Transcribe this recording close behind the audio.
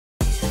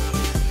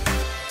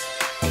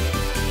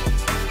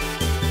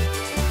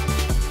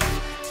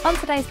On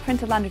today's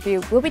Printerland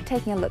review, we'll be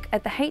taking a look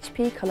at the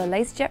HP Colour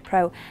LaserJet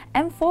Pro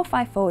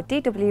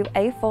M454DW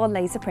A4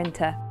 laser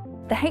printer.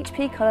 The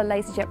HP Colour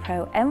LaserJet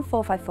Pro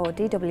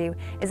M454DW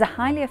is a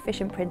highly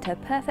efficient printer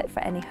perfect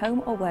for any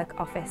home or work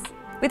office.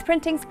 With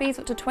printing speeds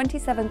up to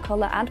 27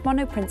 colour and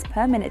mono prints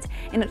per minute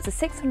in up to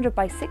 600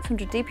 by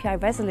 600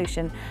 dpi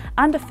resolution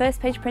and a first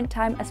page print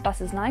time as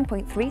fast as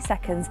 9.3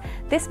 seconds,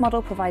 this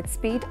model provides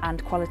speed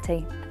and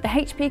quality. The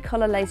HP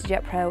Colour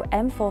LaserJet Pro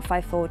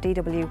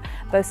M454DW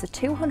boasts a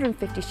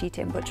 250 sheet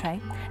input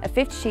tray, a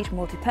 50 sheet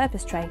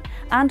multi-purpose tray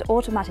and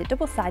automatic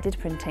double-sided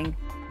printing.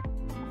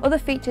 Other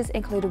features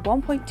include a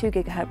 1.2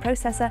 GHz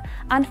processor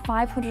and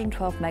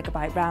 512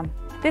 MB RAM.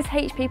 This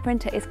HP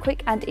printer is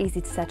quick and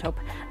easy to set up,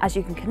 as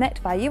you can connect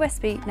via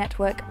USB,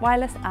 network,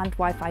 wireless and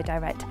Wi-Fi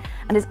direct,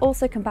 and is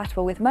also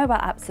compatible with mobile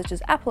apps such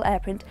as Apple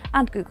AirPrint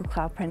and Google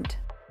Cloud Print.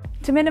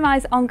 To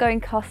minimise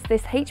ongoing costs,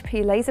 this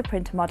HP laser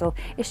printer model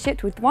is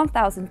shipped with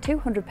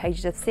 1,200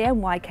 pages of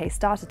CMYK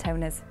starter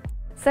toners.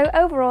 So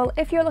overall,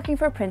 if you're looking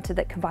for a printer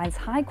that combines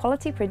high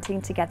quality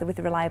printing together with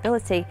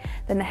reliability,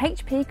 then the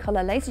HP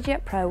Colour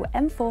LaserJet Pro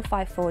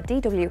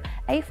M454DW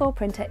A4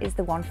 printer is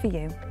the one for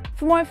you.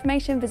 For more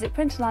information, visit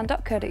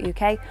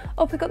printerland.co.uk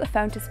or pick up the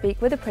phone to speak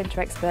with a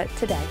printer expert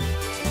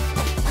today.